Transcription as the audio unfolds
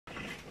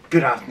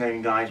Good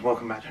afternoon guys,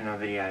 welcome back to another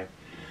video.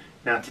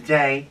 Now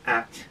today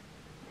at,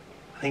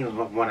 I think it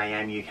was 1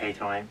 AM UK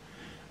time,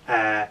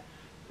 the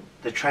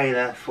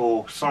trailer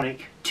for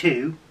Sonic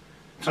the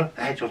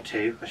Hedgehog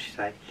 2, I should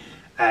say,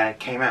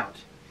 came out.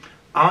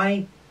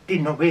 I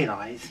did not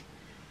realise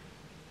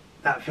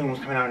that film was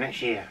coming out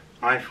next year.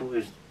 I thought it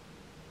was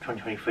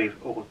 2023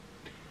 or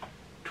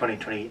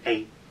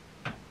 2028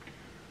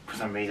 for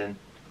some reason.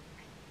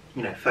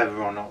 You know,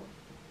 further on, not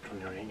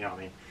 2028, you know what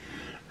I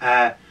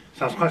mean.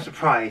 So I was quite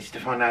surprised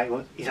to find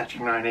out it's actually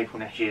coming out in April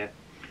next year,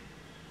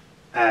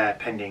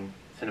 pending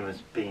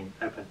cinemas being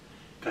open,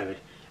 COVID.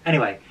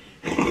 Anyway,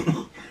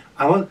 have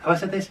I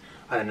said this?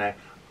 I don't know.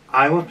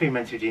 I was being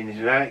meant to be doing this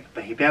with Eric,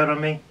 but he bailed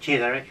on me.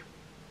 Cheers, Eric.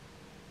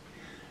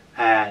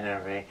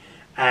 No, really.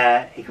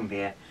 He can be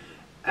here.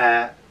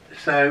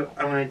 So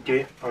I'm going to do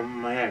it on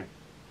my own,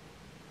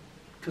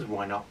 because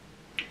why not?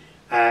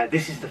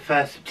 This is the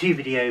first of 2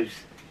 videos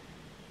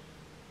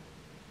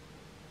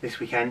this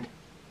weekend.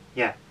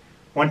 Yeah,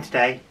 one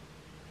today,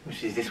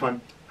 which is this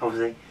one,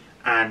 obviously,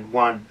 and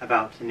one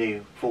about the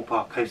new Theme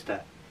Park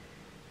coaster,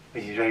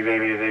 which is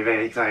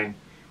very exciting,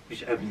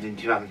 which opens in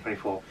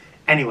 2024.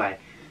 Anyway,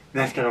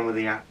 let's get on with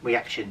the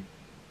reaction.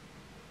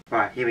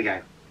 Right, here we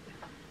go.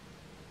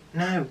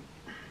 No!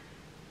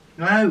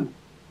 No!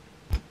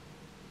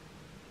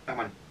 That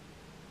one.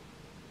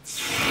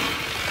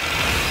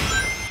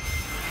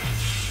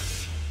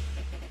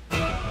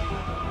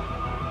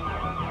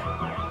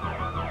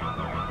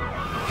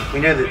 We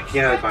know the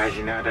yellow guy's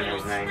in there, I don't know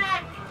his name.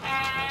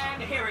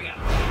 And here we go.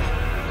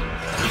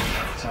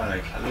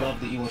 Sonic, I love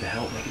that you want to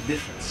help make a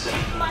difference.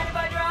 Mind if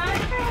I drive?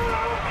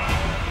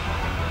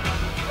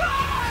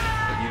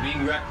 But you're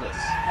being reckless.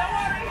 Don't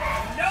worry,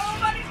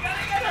 nobody's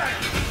gonna get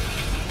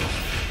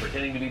hurt.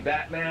 Pretending to be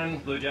Batman.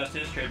 Blue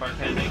Justice, trademark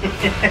pending.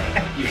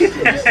 You're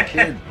still just a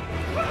kid.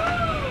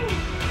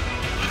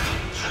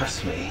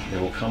 Trust me, there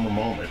will come a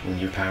moment when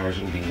your powers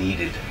will be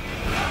needed.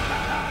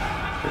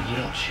 But you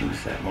don't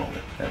choose that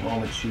moment. That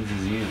moment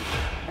chooses you.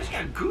 I just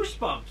got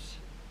goosebumps.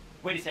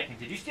 Wait a second,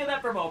 did you steal that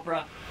from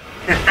Oprah?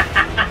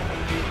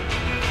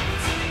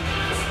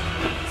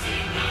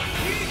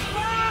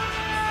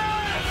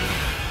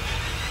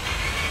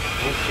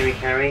 Jimmy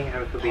Carrey,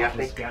 Eric will be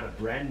happy. He's got a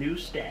brand new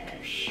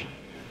stash.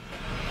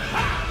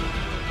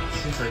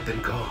 Since I've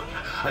been gone,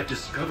 I've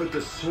discovered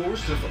the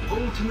source of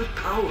ultimate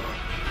power.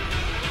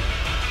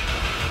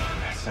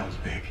 That sounds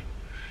big.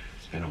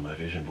 It's been on my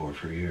vision board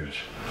for years.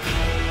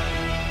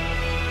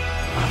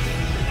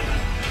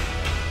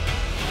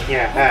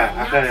 Yeah, her.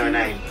 I don't know her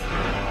name.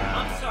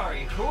 I'm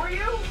sorry, who are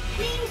you?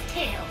 Wings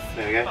Tails.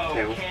 There we go.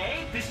 Table.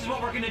 Okay, this is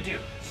what we're gonna do.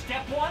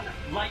 Step 1,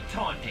 light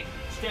taunting.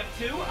 Step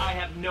 2, I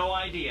have no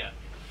idea.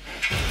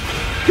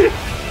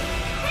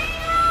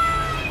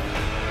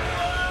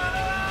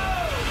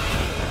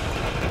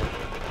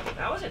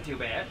 That wasn't too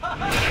bad.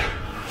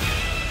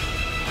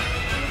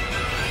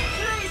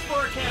 Today's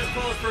forecast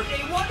calls for a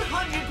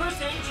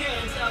 100%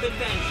 chance of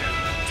adventure.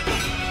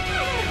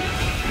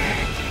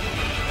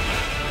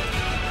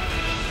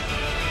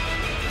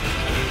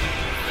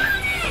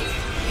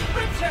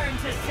 Return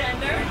to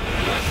sender.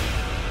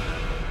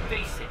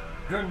 Face it,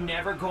 you're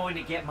never going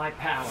to get my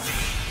power.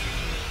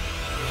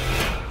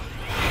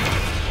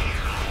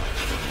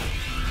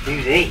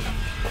 Who's he?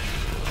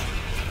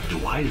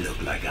 Do I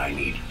look like I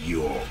need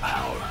your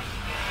power?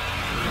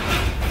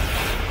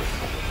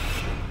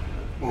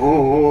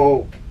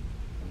 Oh.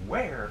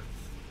 Where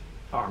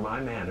are my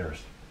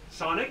manners?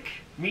 Sonic,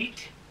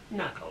 meet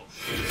Knuckles.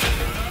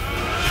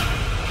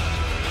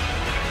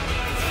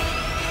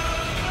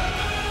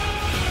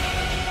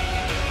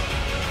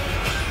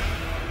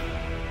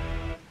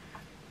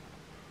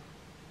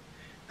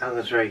 That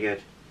looks very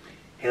good.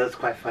 He looks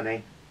quite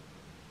funny.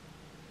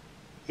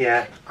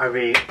 Yeah, I'm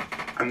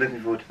looking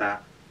forward to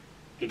that.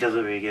 He does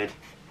look really good.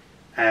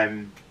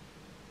 Better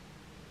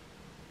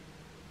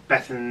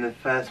than the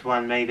first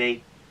one,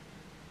 maybe.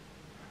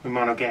 We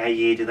might not get a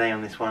year delay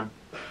on this one,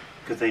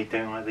 because they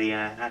don't like the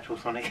actual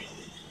Sonic.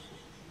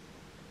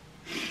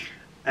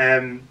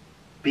 But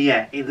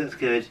yeah, it looks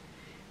good.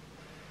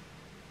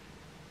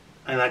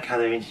 I like how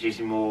they're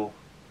introducing more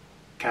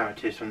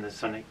characters from the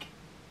Sonic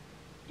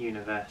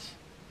universe.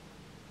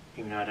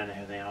 Even though I don't know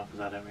who they are,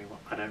 because I don't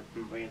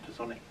really into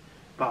Sonic.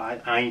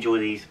 But I enjoy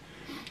these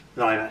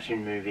live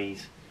action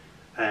movies.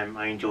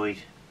 I enjoyed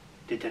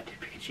Detective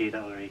Pikachu,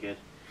 that was really good.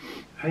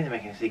 I think they're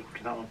making a sequel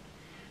to that one.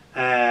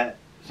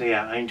 So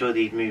yeah, I enjoy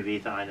these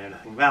movies that I know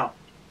nothing about.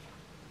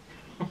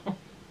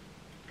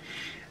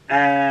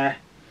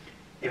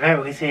 If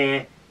Eric was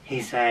here,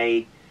 he'd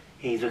say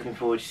he's looking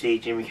forward to see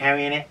Jimmy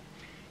Carrey in it,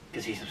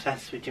 because he's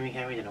obsessed with Jimmy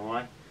Carrey, don't know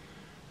why.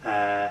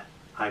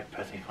 I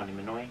personally find him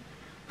annoying.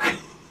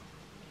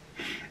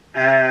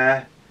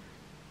 But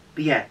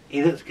yeah,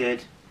 it looks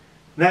good.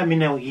 Let me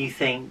know what you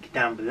think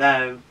down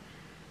below.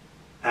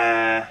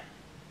 Yeah,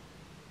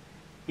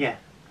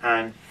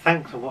 and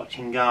thanks for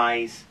watching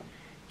guys.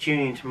 Tune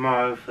in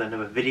tomorrow for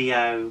another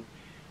video,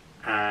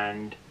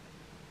 and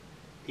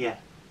yeah,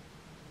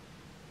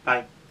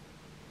 bye.